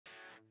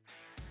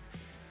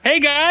Hey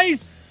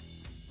guys!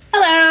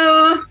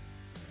 Hello!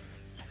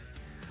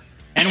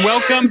 And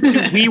welcome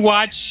to We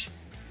Watch.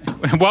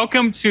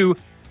 Welcome to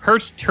her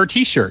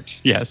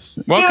t-shirt. Yes.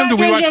 Welcome to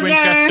We Watch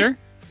Winchester.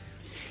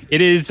 It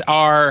is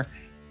our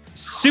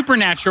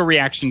supernatural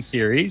reaction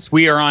series.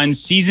 We are on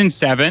season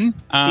 7.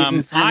 Season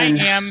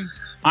 7.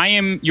 I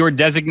am your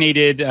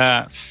designated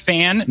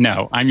fan.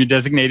 No, I'm your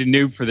designated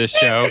noob for this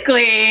show.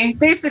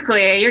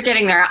 Basically, you're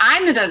getting there.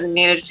 I'm the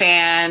designated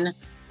fan.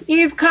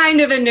 He's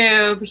kind of a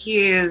noob.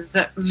 He's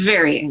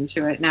very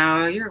into it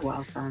now. You're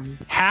welcome.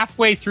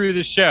 Halfway through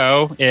the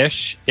show,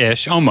 ish,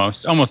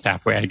 almost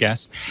halfway, I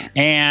guess.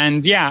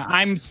 And yeah,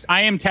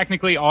 I am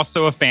technically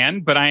also a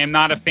fan, but I am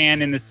not a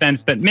fan in the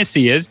sense that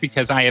Missy is,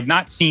 because I have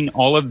not seen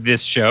all of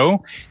this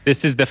show.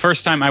 This is the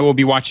first time I will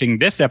be watching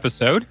this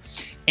episode.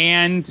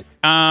 And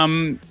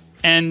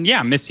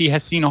yeah, Missy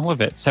has seen all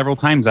of it several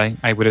times,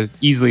 I would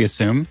easily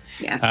assume.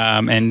 Yes.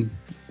 And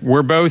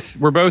we're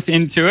both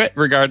into it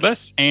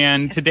regardless.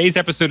 And yes. Today's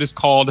episode is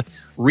called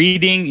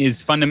Reading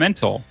is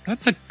Fundamental.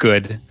 That's a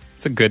good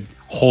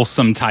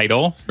wholesome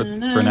title for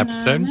an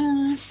episode.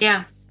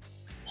 Yeah.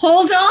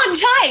 Hold on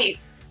tight,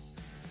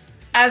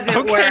 as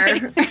it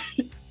were.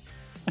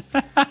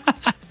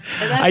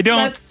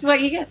 That's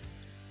what you get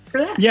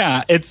for that.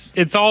 Yeah,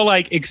 it's all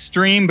like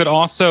extreme, but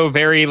also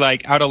very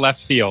like out of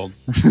left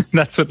field.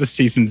 That's what the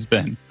season's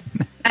been.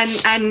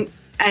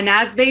 And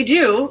as they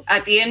do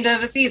at the end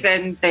of a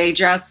season, they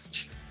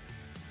just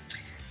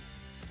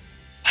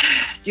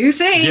do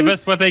things. Give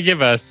us what they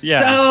give us.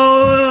 Yeah.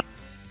 So,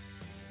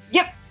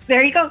 yep,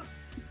 there you go.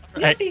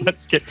 Right,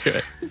 let's get to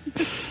it.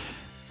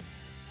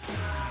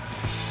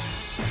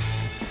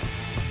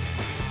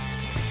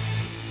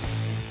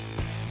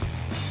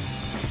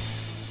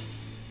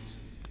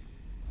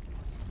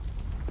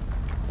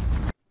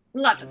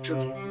 Lots of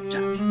trophies and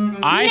stuff.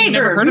 I've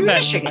never heard of that.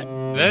 Michigan.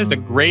 That is a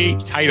great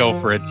title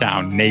for a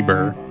town.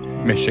 Neighbor,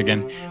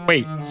 Michigan.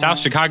 Wait, South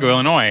Chicago,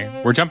 Illinois.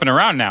 We're jumping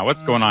around now.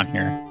 What's going on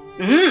here?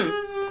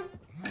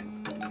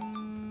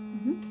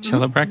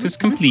 Cello practice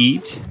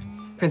complete.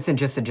 Princeton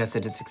just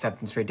adjusted its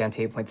acceptance rate down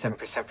to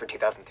 8.7% for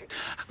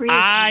 2013.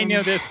 I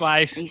know this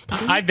life.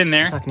 I've been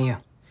there. I'm talking to you.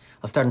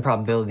 I'll start in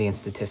probability and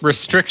statistics.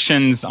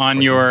 Restrictions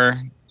on your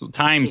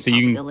time so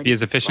you can be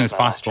as efficient as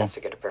possible. To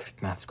get a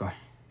perfect math score.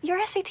 Your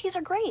SATs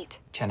are great.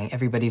 Channing,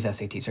 everybody's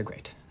SATs are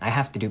great. I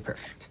have to do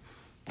perfect.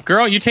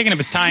 Girl, you're taking up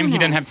his time. He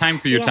doesn't have time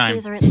for your time. The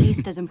essays are at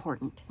least as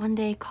important. One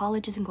day,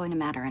 college isn't going to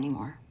matter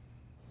anymore.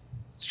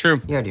 It's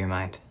true. You're out of your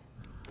mind.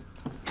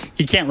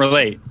 He can't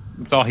relate.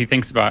 That's all he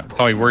thinks about. That's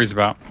all he worries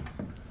about.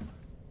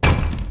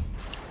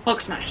 Hulk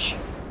smash.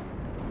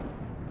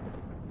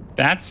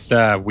 That's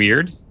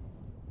weird.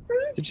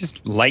 It's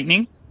just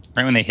lightning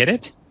right when they hit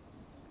it.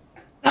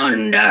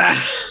 Thunder.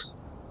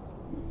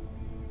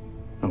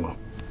 Hello.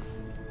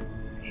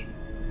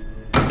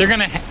 They're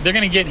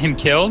gonna get him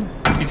killed.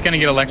 He's gonna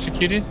get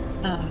electrocuted.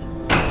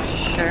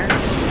 Sure.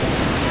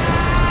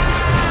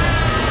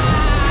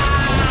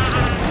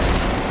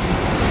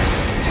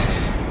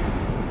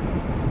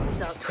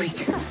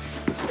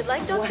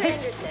 Like Dr. Ender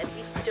said,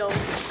 we don't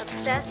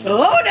obsess.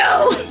 Oh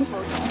no!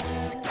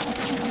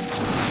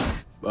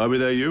 Bobby,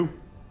 that you?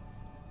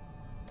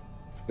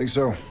 Think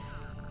so.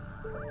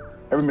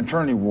 Every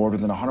maternity ward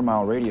within a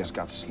 100-mile radius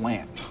got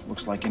slammed.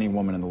 Looks like any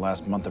woman in the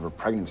last month of her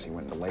pregnancy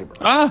went into labor.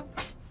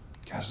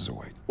 Cass is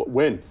awake.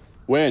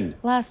 When?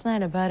 Last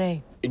night about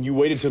 8. And you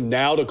waited till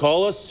now to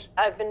call us?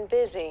 I've been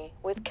busy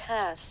with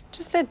Cass.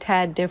 Just a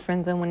tad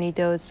different than when he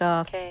dozed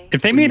off. Okay.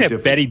 If they made a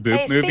Betty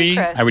Boop movie,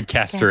 I would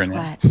cast her in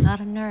it. Not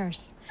a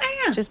nurse.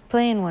 Just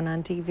playing one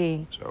on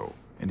TV. So,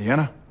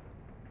 Indiana?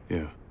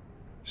 Yeah.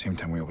 Same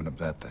time we opened up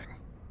that thing.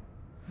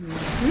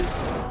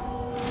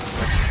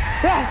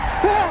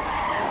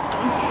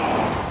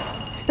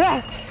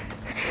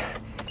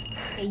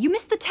 Hey, you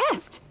missed the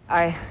test.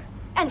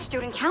 And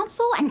student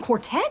council and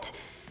quartet?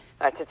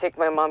 I had to take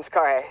my mom's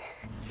car.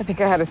 I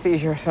think I had a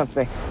seizure or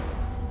something.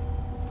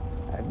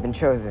 I've been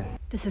chosen.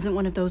 This isn't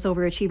one of those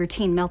overachiever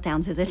teen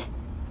meltdowns, is it?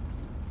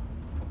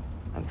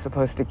 I'm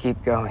supposed to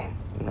keep going.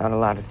 I'm not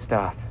allowed to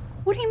stop.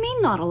 What do you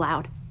mean not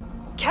allowed?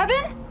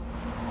 Kevin?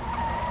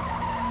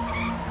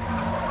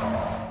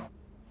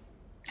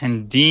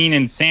 And Dean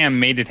and Sam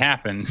made it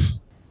happen.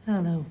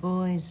 Hello,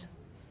 boys.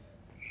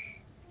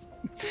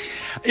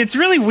 It's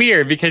really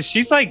weird because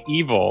she's like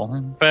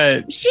evil,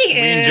 but we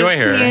enjoy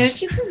her. Yeah,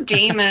 she's a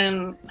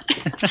demon.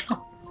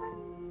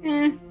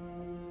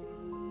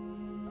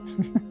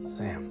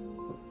 Sam,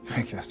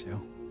 I guessed you.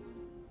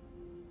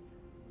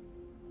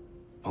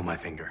 Oh, my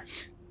finger.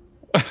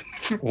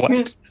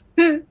 What?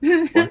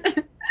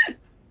 What?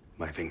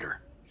 My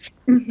finger.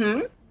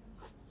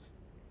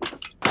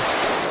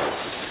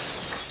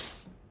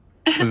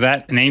 Was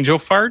that an angel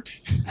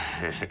fart?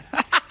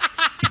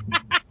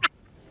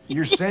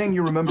 You're saying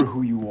you remember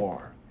who you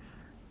are.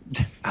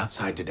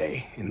 Outside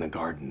today, in the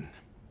garden,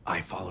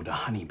 I followed a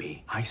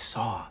honeybee. I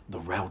saw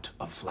the route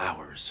of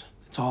flowers.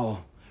 It's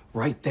all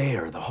right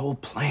there, the whole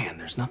plan.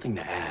 There's nothing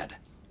to add.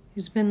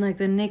 He's been like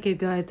the naked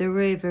guy at the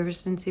rave ever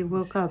since he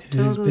woke up.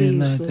 Totally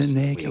useless. Like the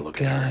naked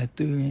guy at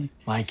the rave.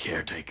 My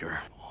caretaker.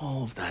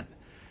 All of that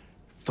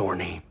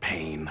thorny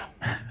pain.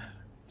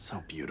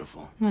 So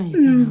beautiful. Well,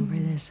 you get over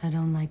this. I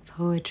don't like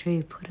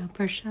poetry. Put up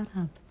or shut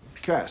up.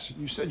 Cass,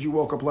 you said you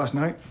woke up last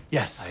night?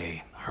 Yes.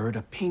 I heard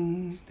a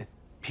ping that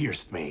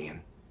pierced me, and,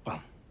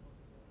 well,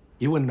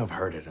 you wouldn't have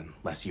heard it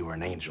unless you were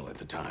an angel at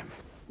the time.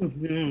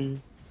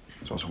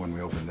 It's also when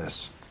we opened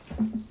this.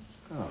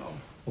 Oh,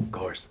 of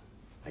course.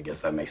 I guess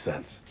that makes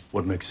sense.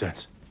 What makes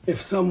sense?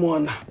 If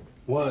someone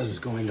was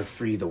going to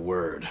free the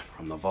word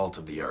from the vault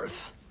of the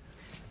earth,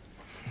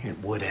 it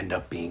would end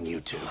up being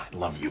you two. I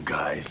love you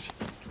guys.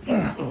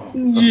 Yeah.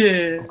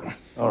 Okay.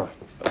 All right.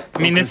 I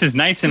mean, this is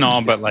nice and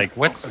all, but like,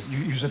 what's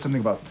You said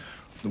something about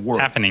the word.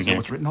 happening Is that here?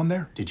 what's written on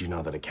there? Did you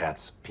know that a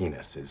cat's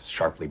penis is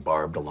sharply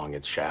barbed along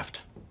its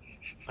shaft?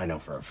 I know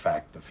for a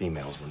fact the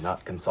females were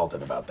not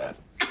consulted about that.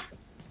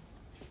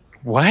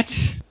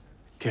 What?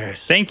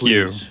 Cass, Thank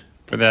you please.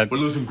 for that. We're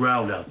losing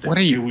ground out there. What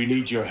are you? We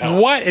need your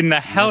help. What in the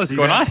hell is see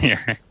going that? on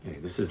here? Hey,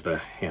 this is the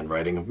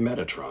handwriting of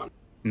Metatron.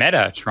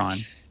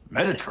 Metatron.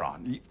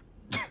 Metatron.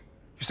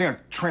 You're saying a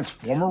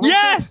transformer?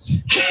 Yes.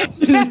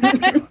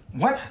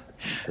 What?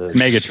 It's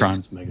Megatron.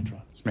 It's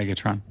Megatron. It's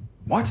Megatron.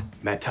 What?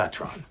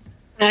 Metatron.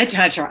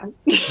 Metatron.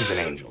 He's an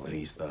angel.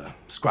 He's the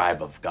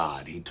scribe of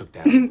God. He took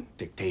down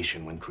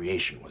dictation when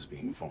creation was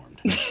being formed.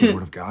 The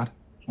word of God?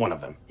 One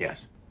of them,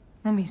 yes.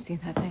 Let me see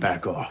that thing.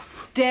 Back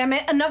off. Damn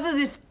it, enough of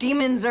this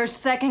demons are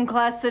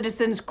second-class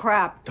citizens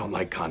crap. Don't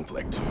like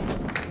conflict.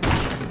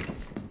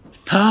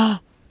 What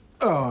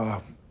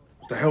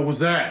the hell was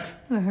that?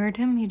 You heard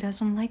him? He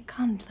doesn't like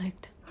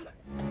conflict.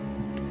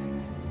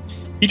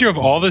 He drove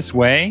all this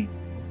way.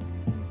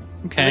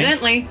 Okay.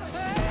 Evidently.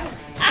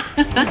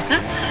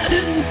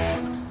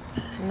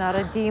 Not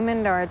a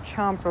demon or a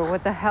chomper.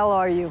 What the hell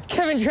are you?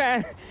 Kevin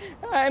Tran,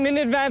 I'm in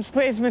advanced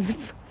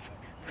placement.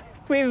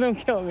 Please don't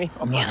kill me.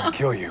 I'm not gonna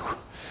kill you.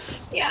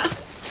 Yeah.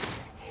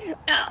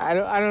 I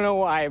don't know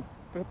why,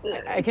 but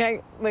I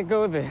can't let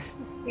go of this.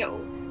 No.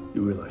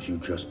 You realize you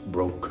just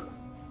broke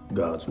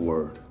God's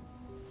word.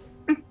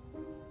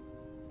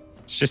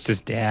 It's just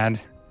his dad.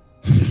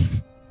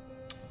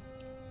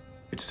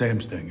 It's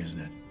Sam's thing, isn't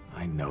it?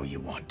 I know you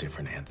want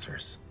different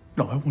answers.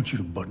 No, I want you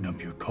to button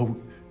up your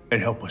coat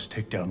and help us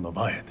take down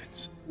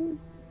Leviathans. Do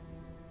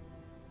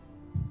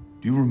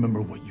you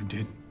remember what you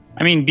did?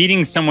 I mean,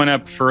 beating someone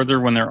up further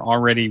when they're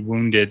already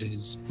wounded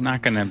is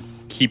not going to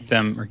keep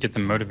them or get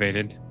them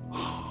motivated.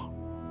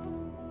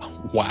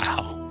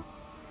 Wow.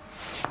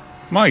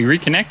 Well, you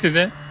reconnected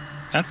it.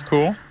 That's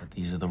cool. But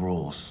these are the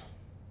rules.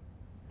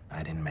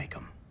 I didn't make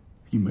them.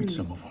 You made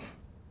some of them.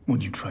 When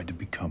you tried to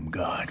become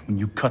God, when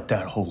you cut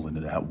that hole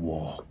into that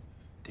wall.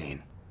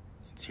 Dean,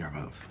 it's your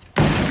move.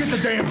 Forget the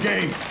damn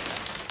game!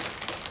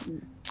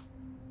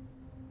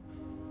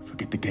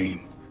 Forget the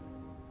game.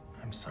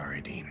 I'm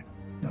sorry, Dean.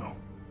 No.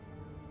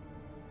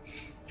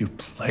 You're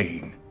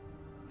playing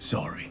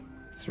sorry.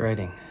 It's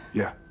writing.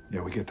 Yeah,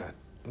 we get that.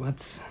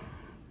 What's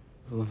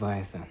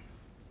Leviathan?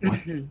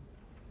 What? You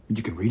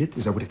can read it?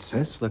 Is that what it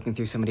says? Looking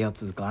through somebody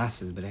else's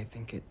glasses, but I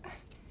think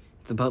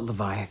it's about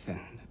Leviathan.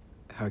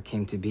 How it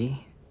came to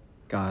be.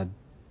 God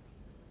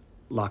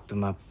locked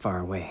them up far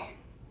away,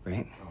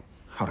 right?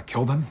 How to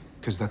kill them?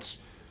 Because that's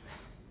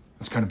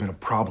kind of been a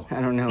problem. I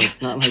don't know.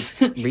 It's not like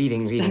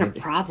reading. It's been a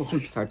problem.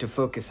 It's hard to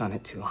focus on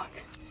it too long.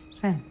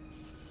 Sam,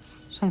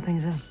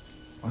 something's up.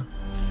 What?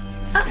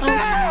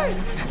 Uh-oh.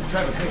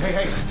 Trevor,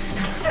 hey.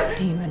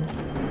 Demon.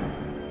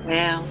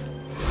 Well.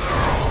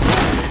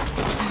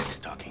 He's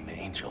talking to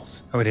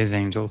angels. Oh, it is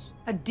angels.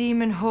 A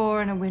demon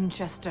whore and a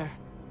Winchester.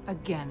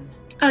 Again.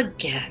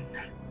 Again.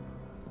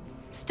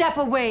 Step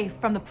away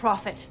from the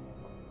prophet.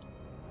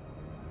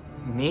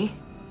 Me?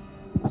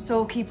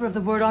 Soul keeper of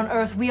the word on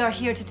earth, we are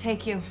here to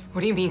take you.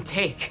 What do you mean,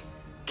 take?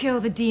 Kill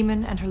the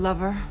demon and her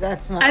lover.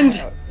 That's not. And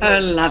her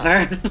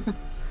lover.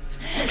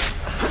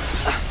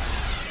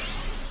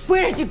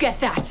 Where did you get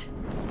that?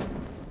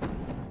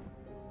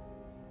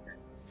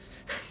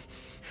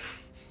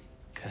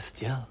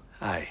 Castiel.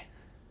 Hi.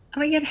 Oh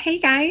my god, hey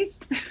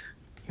guys.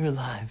 You're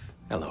alive.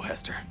 Hello,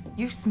 Hester.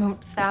 You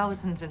smote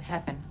thousands in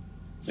heaven.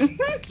 You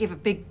gave a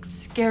big,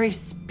 scary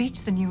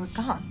speech, then you were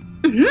gone.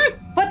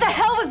 What the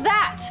hell was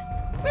that?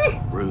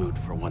 Rude,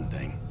 for one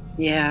thing.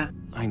 Yeah.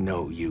 I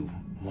know you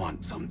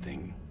want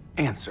something.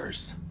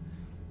 Answers.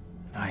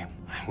 I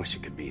wish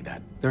it could be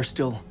that. There are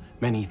still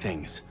many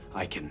things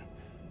I can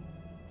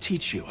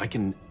teach you. I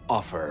can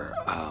offer,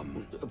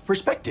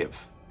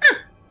 perspective.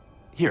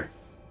 Here,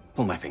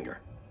 pull my finger.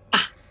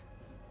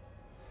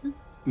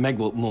 Meg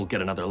will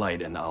get another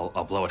light, and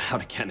I'll blow it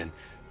out again, and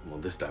well,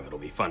 this time it'll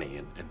be funny,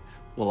 and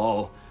we'll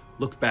all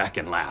look back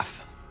and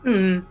laugh.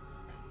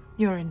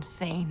 You're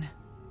insane.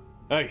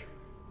 Hey,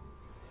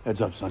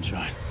 heads up,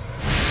 sunshine.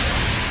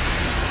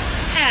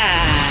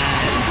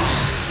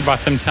 You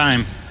bought them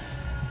time.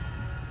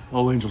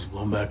 All angels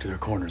blown back to their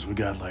corners. We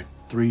got like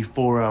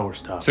 3-4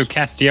 hours tops. So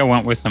Castiel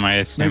went with them, I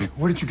assume. Meg,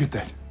 where did you get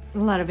that? A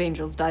lot of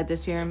angels died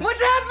this year.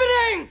 What's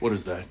happening? What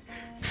is that?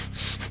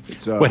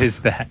 It's What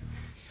is that?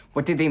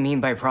 What did they mean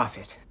by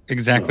prophet?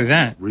 exactly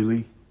that.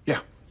 Really? Yeah,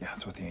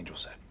 that's what the angel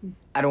said.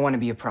 I don't want to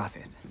be a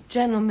prophet.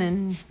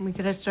 Gentlemen, we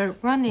gotta start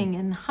running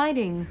and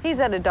hiding. He's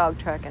at a dog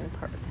track in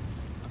Perth.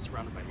 I'm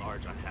surrounded by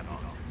large, unhappy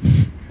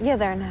dogs. Yeah,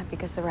 they're not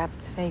because the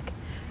rabbit's fake.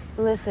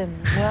 Listen,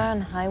 we're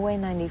on Highway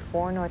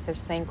 94 north of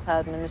St.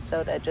 Cloud,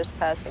 Minnesota, just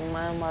passing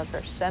mile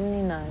marker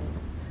 79.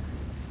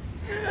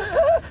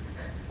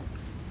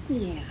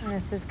 Yeah.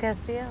 This is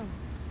Castiel.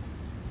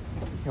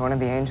 You're one of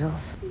the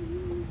angels?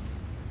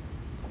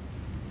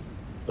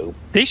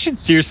 They should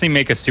seriously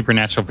make a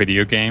supernatural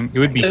video game. It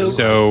would be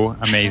so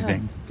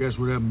amazing. Guess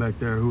what happened back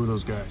there? Who are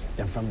those guys?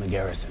 They're from the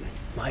garrison.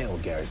 My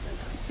old garrison.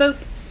 Boop.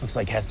 Looks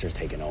like Hester's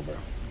taken over.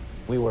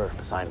 We were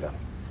assigned to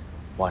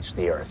watch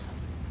the Earth.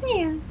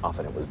 Yeah.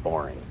 Often it was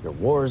boring. Your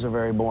wars are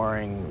very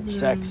boring.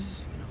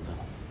 Sex,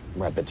 the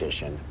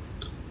repetition.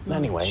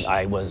 Anyway,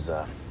 I was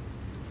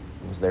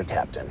their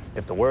captain.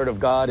 If the word of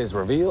God is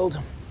revealed,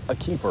 a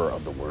keeper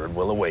of the word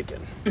will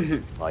awaken.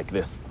 Like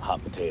this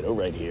hot potato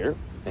right here.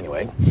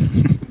 Anyway,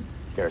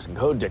 garrison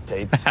code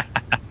dictates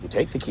you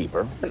take the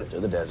keeper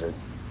to the desert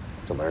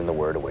to learn the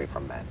word away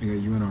from men. Yeah,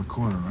 you in our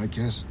corner, right,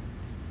 Cass?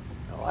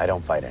 No, I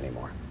don't fight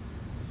anymore.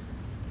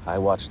 I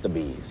watch the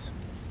bees.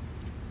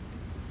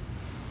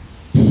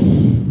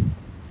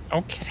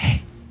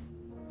 Okay.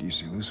 Do you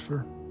see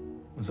Lucifer?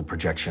 It was a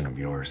projection of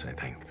yours, I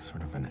think.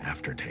 Sort of an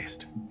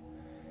aftertaste.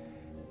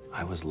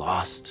 I was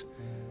lost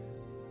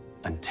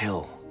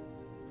until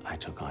I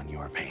took on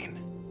your pain.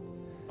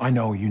 I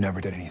know you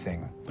never did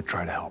anything but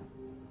try to help.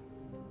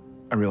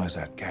 I realize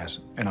that, Cass,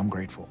 and I'm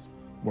grateful.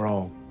 We're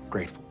all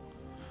grateful.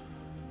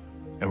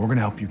 And we're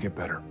gonna help you get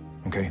better,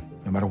 okay?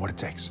 No matter what it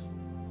takes.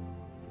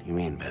 What do you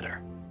mean better?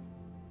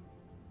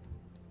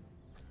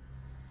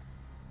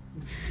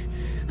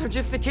 I'm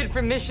just a kid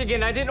from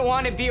Michigan. I didn't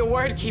want to be a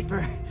word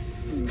keeper.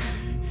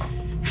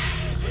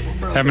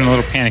 He's having a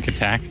little panic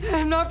attack.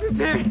 I'm not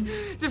prepared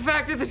to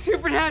factor the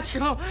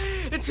supernatural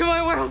into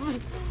my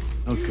world.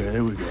 Okay,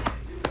 here we go.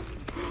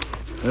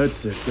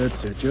 That's it,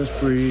 that's it. Just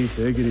breathe,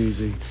 take it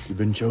easy. You've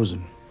been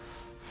chosen.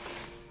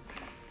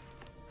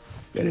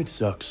 And it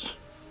sucks.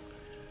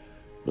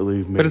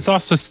 Believe me. But it's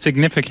also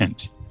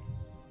significant.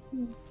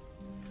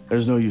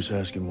 There's no use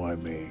asking why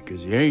me,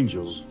 because the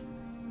angels,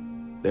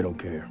 they don't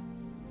care.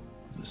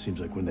 It seems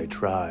like when they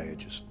try, it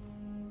just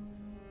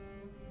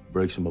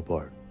breaks them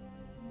apart.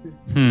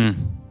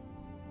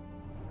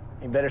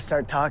 You better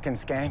start talking,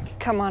 skank.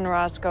 Come on,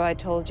 Roscoe, I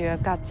told you,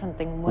 I've got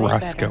something way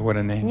Roscoe, better. what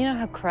a name. You know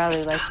how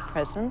Crowley likes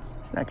presents?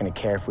 He's not gonna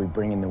care if we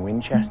bring in the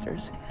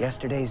Winchesters.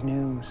 Yesterday's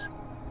news.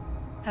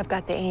 I've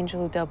got the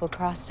angel who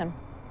double-crossed him.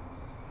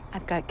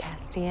 I've got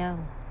Castiel.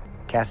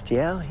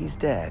 Castiel, he's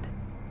dead.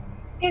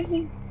 Is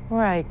he?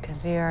 Right,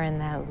 because you're in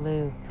that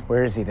loop.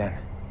 Where is he then?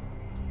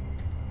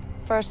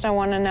 First, I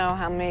want to know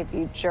how many of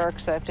you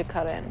jerks I have to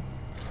cut in.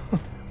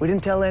 We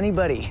didn't tell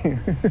anybody.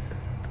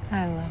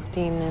 I love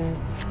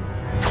demons.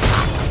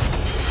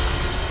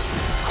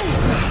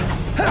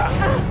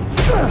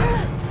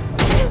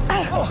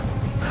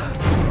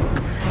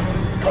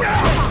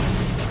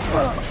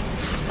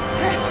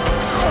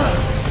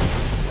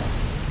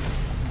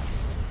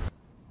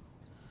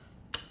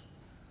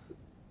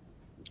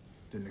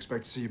 Didn't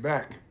expect to see you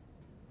back.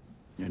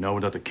 You know,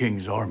 without the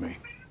king's army.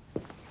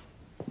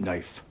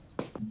 Knife.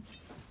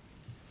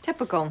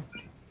 Typical.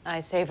 I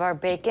save our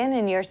bacon,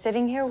 and you're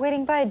sitting here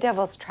waiting by a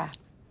devil's trap.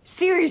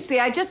 Seriously,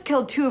 I just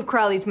killed 2 of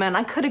Crowley's men.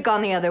 I could have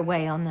gone the other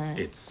way on that.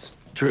 It's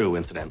true,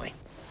 incidentally.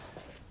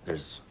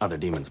 There's other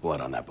demon's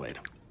blood on that blade.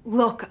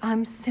 Look,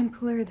 I'm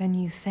simpler than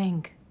you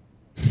think.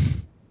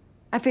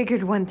 I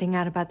figured one thing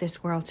out about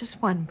this world,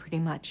 just one, pretty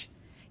much.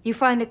 You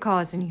find a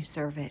cause and you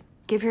serve it.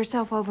 Give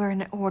yourself over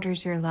and it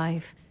orders your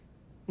life.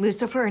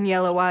 Lucifer and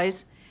Yellow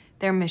Eyes,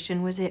 their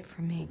mission was it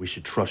for me. We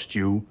should trust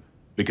you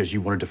because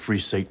you wanted to free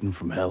Satan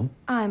from hell?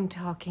 I'm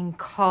talking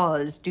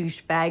cause,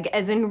 douchebag,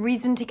 as in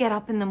reason to get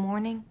up in the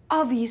morning.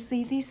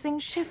 Obviously, these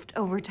things shift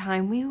over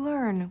time. We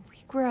learn, we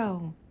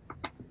grow.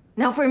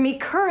 Now, for me,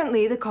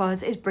 currently, the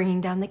cause is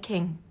bringing down the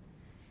king.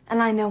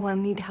 And I know I'll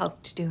need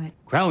help to do it.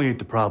 Crowley ain't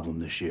the problem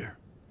this year.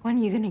 When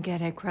are you gonna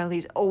get it?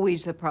 Crowley's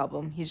always the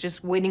problem. He's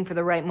just waiting for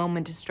the right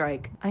moment to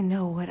strike. I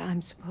know what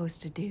I'm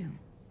supposed to do.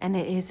 And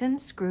it isn't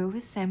screw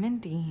with Sam and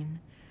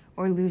Dean,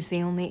 or lose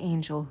the only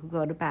angel who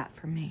go to bat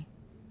for me.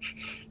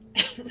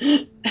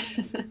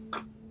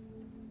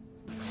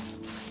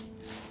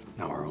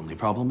 Now our only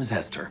problem is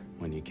Hester.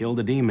 When you killed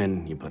a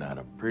demon, you put out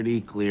a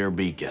pretty clear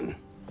beacon.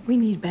 We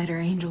need better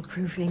angel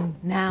proofing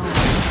now.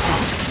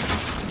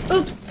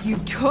 Oops. You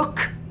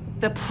took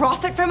the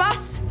prophet from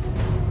us?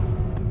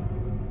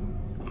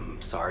 I'm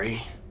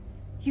sorry.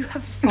 You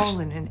have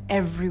fallen in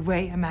every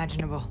way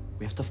imaginable.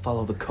 We have to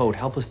follow the code.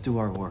 Help us do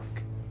our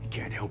work. We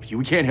can't help you.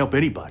 We can't help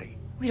anybody.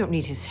 We don't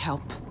need his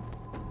help.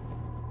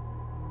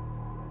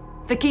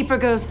 The Keeper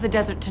goes to the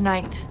desert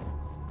tonight.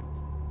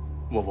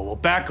 Whoa,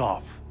 back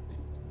off.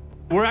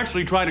 We're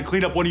actually trying to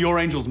clean up one of your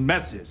angel's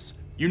messes.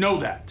 You know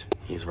that.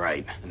 He's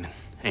right. An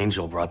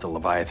angel brought the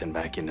Leviathan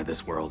back into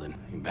this world, and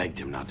he begged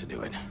him not to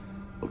do it.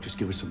 Look, just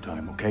give us some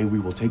time, okay? We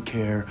will take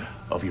care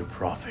of your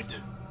prophet.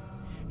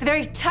 The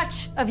very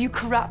touch of you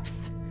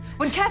corrupts.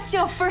 When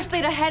Castiel first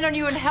laid a hand on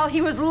you in hell,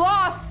 he was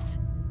lost!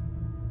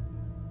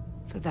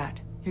 For that,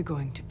 you're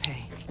going to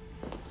pay.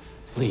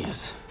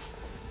 Please.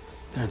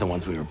 They're the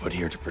ones we were put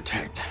here to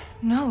protect.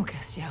 No,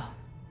 Castiel.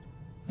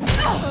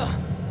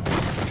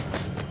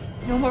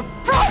 No more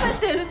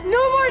promises!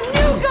 No more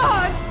new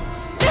gods!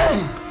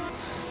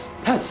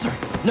 Hester,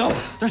 no!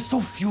 There's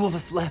so few of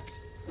us left.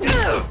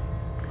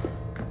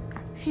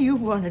 You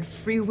wanted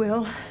free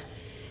will.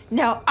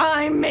 Now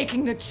I'm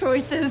making the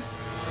choices.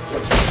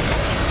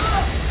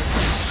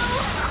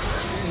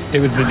 It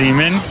was the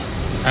demon?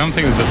 I don't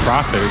think it was the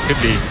prophet. It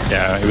could be.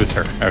 Yeah, it was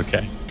her.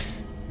 Okay.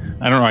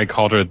 I don't know why I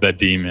called her the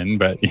demon,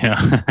 but you know.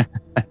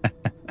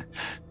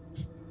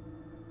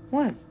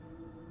 What?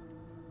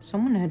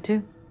 Someone had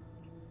to.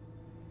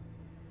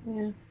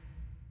 Yeah.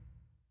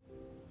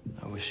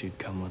 I wish you'd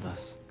come with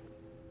us.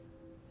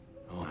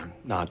 Oh, I'm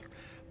not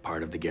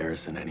part of the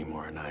garrison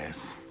anymore,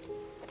 Anais.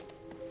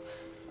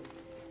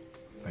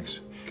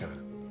 Thanks,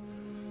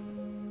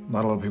 Kevin.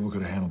 Not a lot of people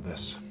could have handled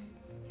this.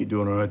 You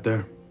doing all right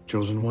there,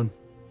 chosen one?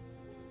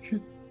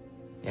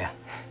 Yeah.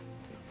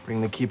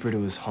 Bring the Keeper to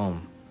his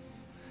home.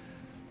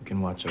 We can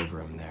watch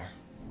over him there.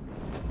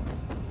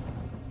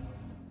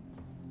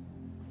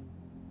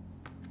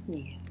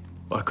 Yeah.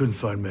 Well, I couldn't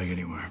find Meg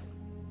anywhere.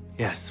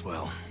 Yes,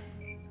 well,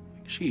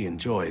 she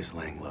enjoys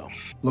Langlo.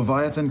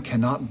 Leviathan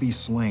cannot be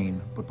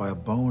slain, but by a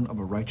bone of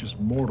a righteous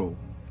mortal.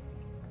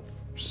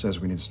 Which says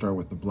we need to start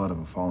with the blood of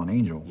a fallen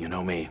angel. You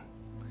know me.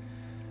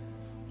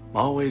 I'm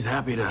always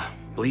happy to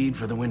bleed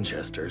for the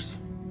Winchesters.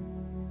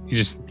 You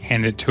just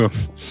hand it to him.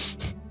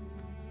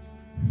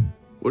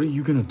 What are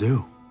you gonna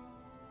do?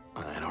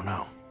 I don't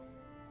know.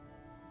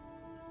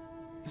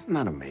 Isn't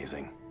that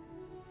amazing?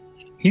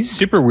 He's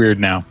super weird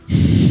now.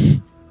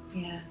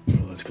 Yeah.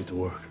 Well, let's get to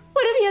work.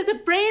 What if he has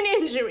a brain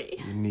injury?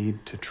 You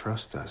need to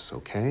trust us,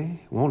 okay?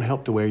 It won't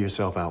help to wear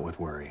yourself out with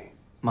worry.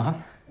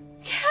 Mom?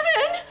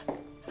 Kevin!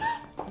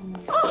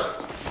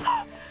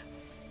 Oh.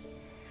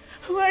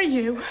 Who are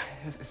you?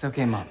 It's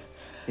okay, Mom.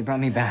 They brought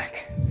me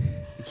back.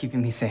 They're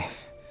keeping me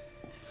safe.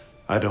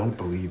 I don't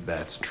believe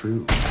that's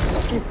true.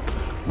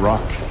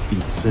 Rock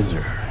beats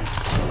scissor.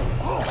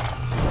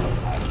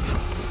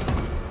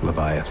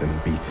 Leviathan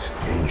beats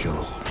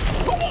angel.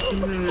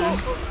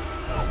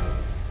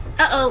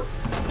 Uh-oh.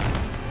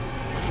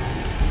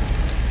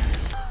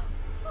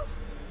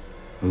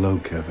 Hello,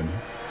 Kevin.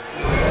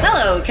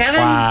 Hello,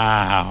 Kevin.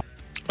 Wow.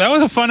 That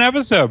was a fun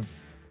episode.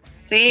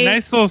 See?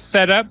 Nice little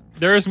setup.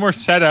 There is more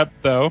setup,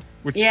 though,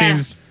 which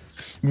seems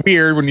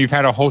weird when you've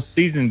had a whole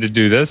season to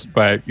do this,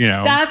 but, you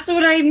know. That's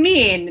what I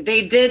mean.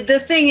 They did the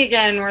thing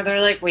again where they're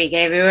like, we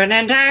gave you an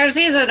entire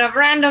season of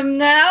random.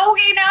 Okay,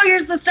 now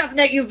here's the stuff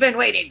that you've been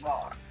waiting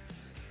for.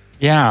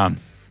 Yeah.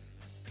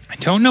 I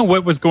don't know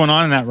what was going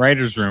on in that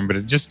writer's room, but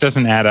it just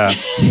doesn't add up.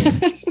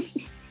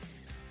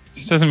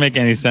 Just doesn't make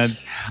any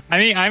sense. I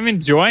mean, I'm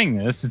enjoying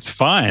this. It's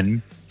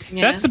fun.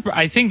 Yeah.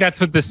 I think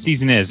that's what this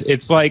season is.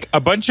 It's like a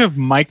bunch of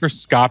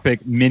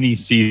microscopic mini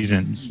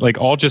seasons, like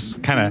all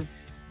just kind of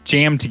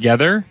jammed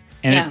together,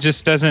 and it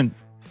just doesn't.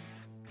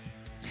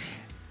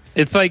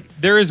 It's like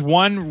there is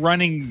one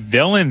running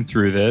villain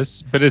through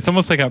this, but it's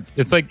almost like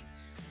it's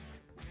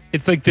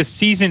like this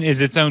season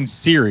is its own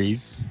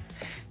series,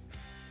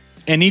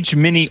 and each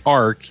mini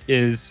arc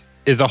is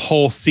a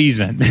whole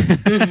season.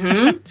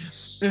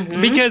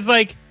 Because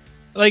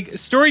like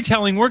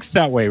storytelling works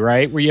that way,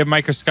 right? Where you have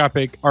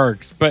microscopic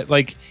arcs, but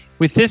like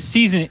with this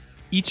season,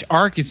 each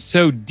arc is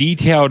so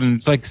detailed and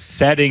it's like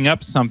setting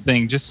up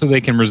something just so they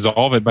can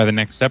resolve it by the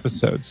next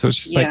episode. So it's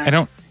just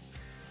like,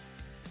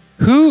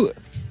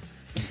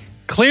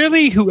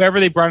 clearly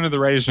whoever they brought into the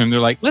writer's room, they're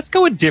like, let's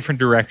go a different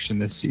direction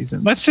this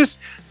season. Let's just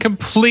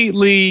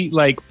completely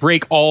like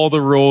break all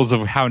the rules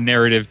of how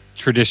narrative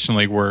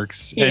traditionally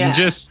works and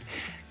just,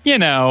 you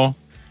know,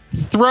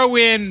 throw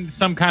in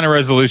some kind of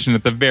resolution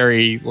at the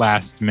very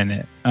last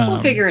minute. We'll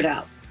figure it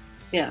out.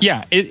 Yeah.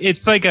 Yeah.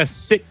 It's like a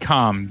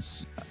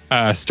sitcom's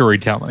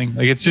storytelling.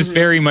 Like it's just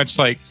very much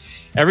like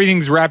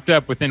everything's wrapped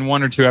up within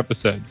 1 or 2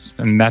 episodes,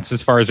 and that's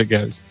as far as it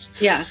goes.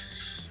 Yeah.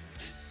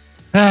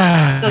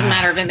 Doesn't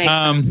matter if it makes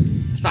sense.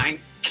 It's fine.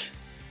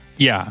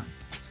 Yeah.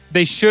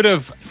 They should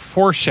have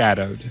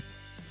foreshadowed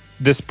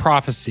this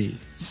prophecy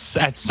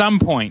at some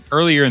point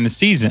earlier in the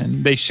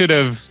season. They should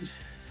have,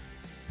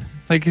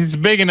 like, it's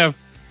big enough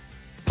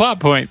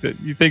plot point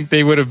that you think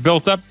they would have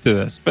built up to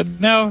this, but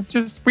no,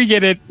 just we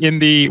get it in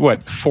the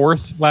third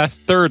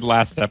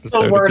last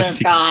episode. The word of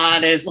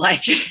God is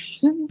like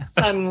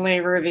suddenly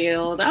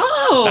revealed.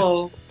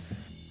 Oh,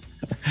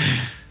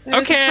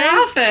 okay, a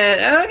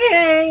prophet.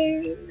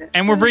 Okay,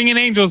 and we're bringing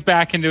angels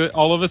back into it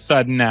all of a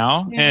sudden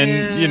now,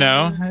 and you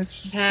know,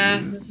 it's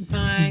Cass is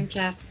fine.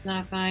 Cass is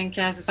not fine.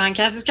 Cass is fine.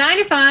 Cass is kind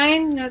of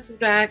fine. Cass is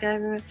back.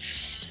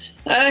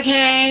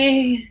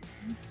 Okay.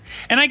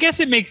 And I guess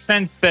it makes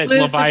sense that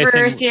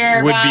Lucifer's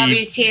here, would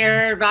Bobby's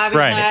here, Bobby's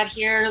not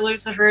here,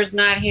 Lucifer's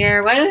not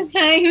here.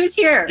 Who's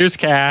here? Here's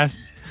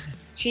Cass.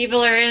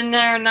 People are in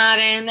there, not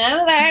in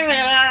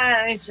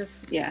there. It's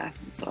just,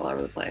 it's all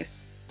over the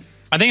place.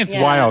 I think it's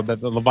wild that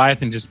the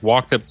Leviathan just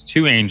walked up to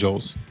two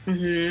angels,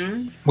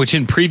 which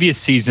in previous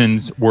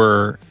seasons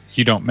were,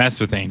 you don't mess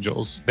with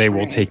angels, they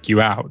will take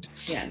you out.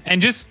 Yes.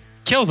 And just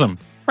kills them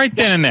right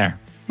then and there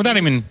without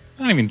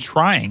even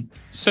trying.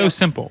 So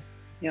simple.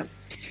 Yep.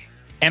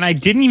 And I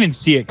didn't even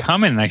see it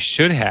coming, and I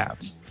should have,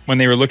 when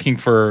they were looking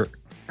for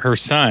her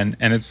son.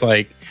 And it's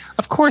like,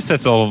 of course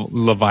that's a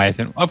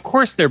Leviathan. Of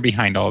course they're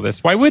behind all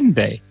this. Why wouldn't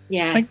they?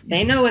 Yeah, like,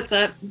 they know what's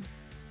up.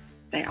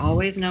 They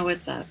always know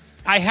what's up.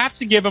 I have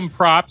to give them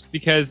props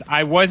because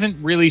I wasn't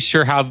really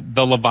sure how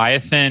the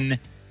Leviathan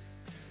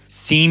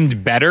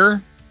seemed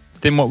better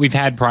than what we've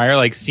had prior,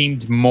 like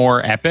seemed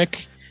more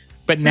epic.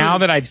 But now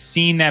that I've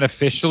seen that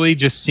officially,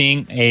 just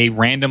seeing a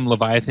random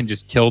Leviathan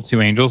just kill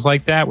two angels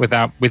like that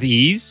with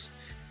ease,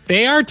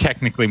 they are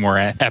technically more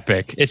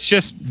epic. It's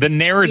just the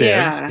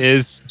narrative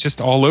is just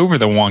all over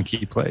the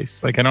wonky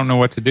place. Like, I don't know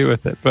what to do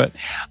with it, but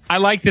I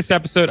like this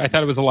episode. I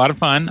thought it was a lot of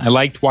fun. I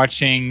liked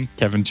watching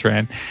Kevin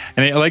Tran,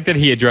 and I like that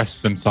he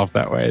addresses himself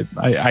that way.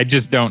 I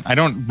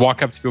don't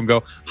walk up to people and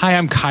go, "Hi,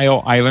 I'm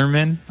Kyle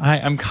EILERMAN. Hi,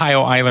 I'm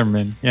Kyle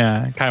EILERMAN."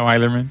 Yeah, Kyle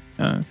EILERMAN.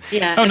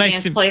 Oh,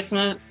 nice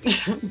placement.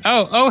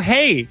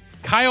 Hey,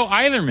 Kyle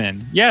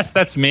EILERMAN. Yes,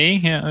 that's me.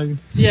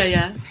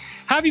 Yeah.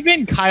 How have you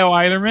been, Kyle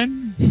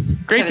EILERMAN?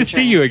 Great to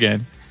see you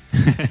again.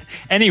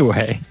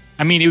 Anyway,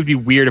 I mean, it would be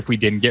weird if we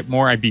didn't get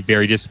more. I'd be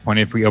very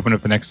disappointed if we open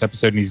up the next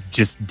episode and he's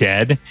just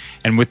dead.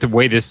 And with the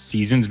way this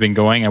season's been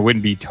going, I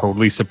wouldn't be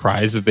totally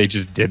surprised if they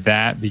just did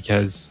that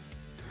because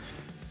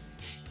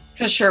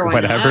sure, why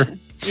whatever. Not?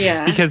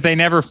 Yeah. Because they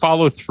never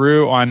follow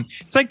through on.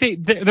 It's like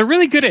they're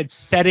really good at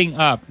setting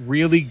up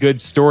really good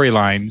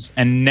storylines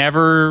and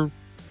never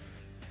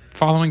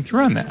following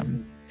through on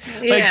them.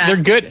 Like they're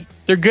good.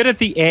 They're good at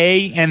the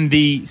A and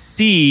the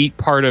C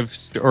part of,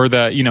 or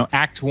the,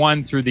 Act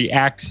 1 through the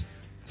Act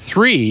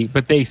 3,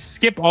 but they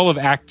skip all of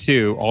Act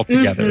 2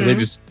 altogether. They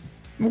just,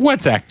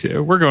 what's Act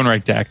 2? We're going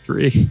right to Act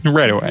 3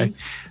 right away.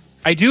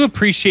 I do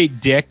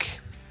appreciate Dick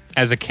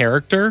as a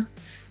character.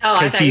 Oh,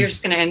 I thought you were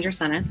just going to end your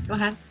sentence. Go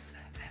ahead.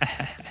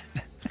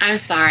 I'm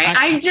sorry.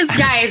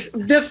 Guys,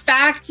 the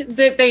fact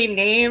that they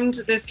named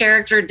this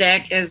character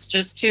Dick is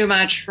just too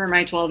much for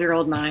my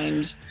 12-year-old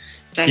mind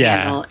to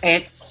handle.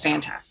 It's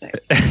fantastic.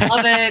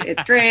 Love it.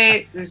 It's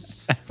great.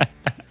 This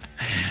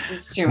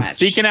is too much.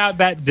 Seeking out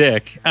that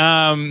Dick.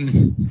 Plus,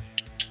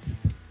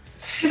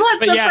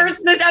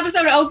 this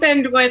episode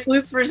opened with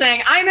Lucifer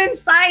saying, "I'm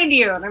inside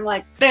you," and I'm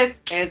like, "This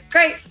is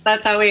great."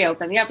 That's how we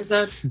open the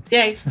episode.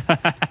 Yay!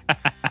 But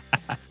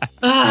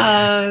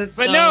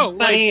no,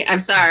 funny. I'm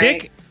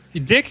sorry.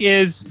 Dick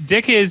is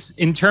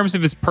in terms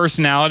of his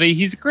personality,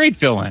 he's a great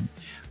villain.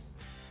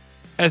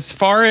 As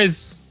far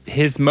as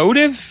his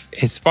motive,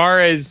 as far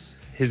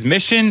as his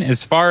mission,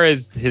 as far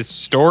as his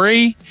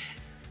story,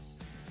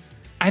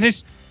 I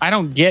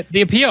don't get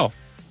the appeal.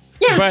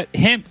 Yeah. But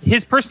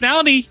his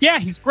personality,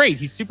 he's great.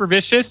 He's super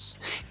vicious.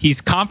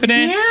 He's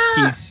confident.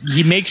 Yeah.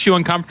 He makes you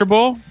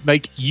uncomfortable.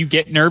 Like, you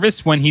get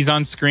nervous when he's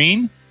on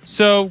screen.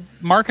 So,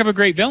 mark of a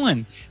great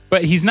villain.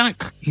 But he's not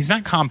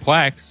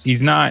complex.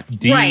 He's not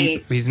deep.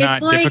 Right. He's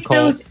not difficult. It's like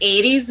those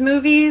 80s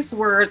movies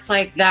where it's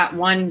like that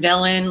one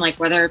villain, like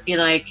whether it be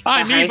like the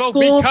high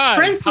school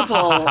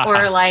principal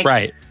or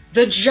like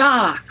the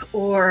jock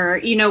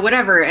or,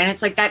 whatever. And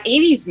it's like that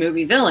 80s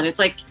movie villain. It's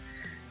like,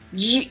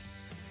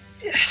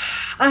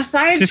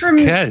 aside from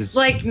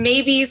like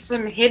maybe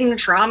some hidden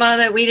trauma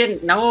that we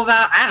didn't know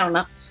about, I don't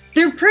know.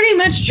 They're pretty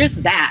much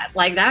just that.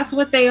 Like, that's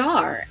what they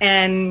are.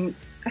 And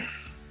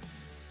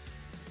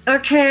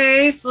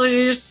okay, so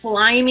you're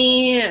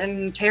slimy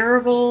and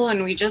terrible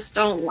and we just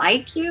don't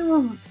like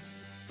you?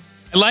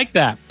 I like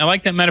that. I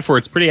like that metaphor.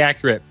 It's pretty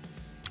accurate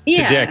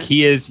to Dick.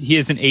 He is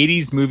an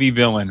 80s movie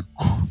villain.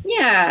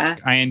 Yeah.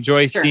 I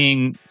enjoy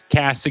seeing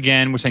Cass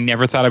again, which I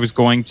never thought I was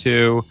going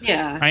to.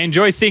 Yeah. I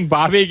enjoy seeing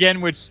Bobby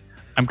again, which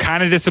I'm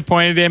kind of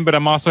disappointed in, but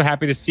I'm also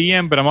happy to see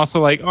him. But I'm also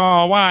like,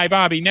 oh, why,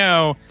 Bobby?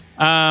 No.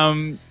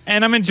 And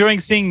I'm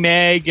enjoying seeing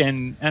Meg,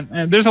 and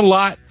there's a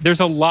lot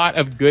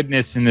of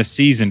goodness in this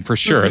season for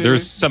sure.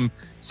 There's some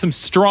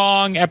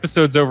strong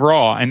episodes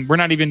overall, and we're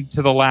not even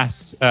to the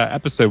last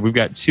episode. We've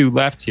got 2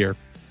 left here,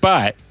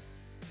 but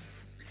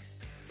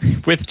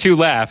with 2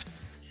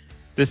 left,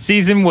 the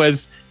season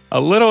was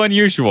a little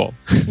unusual.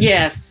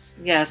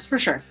 Yes, for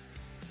sure.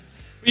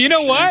 You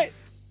know what?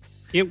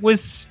 It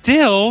was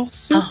still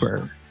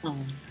super. Oh,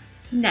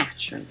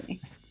 naturally.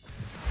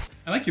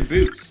 I like your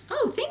boots.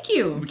 Oh, thank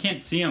you. We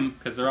can't see them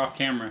because they're off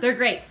camera. They're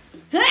great.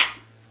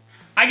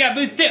 I got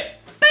boots too.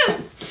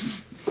 Boots!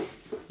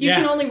 You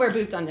can only wear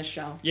boots on this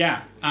show.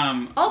 Yeah.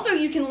 Also,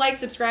 you can like,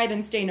 subscribe,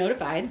 and stay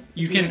notified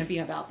if you want to be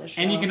about this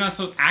show. And you can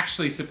also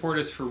actually support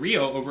us for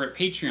real over at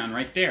Patreon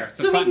right there.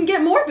 So we can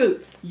get more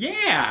boots.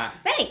 Yeah.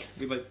 Thanks.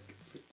 We like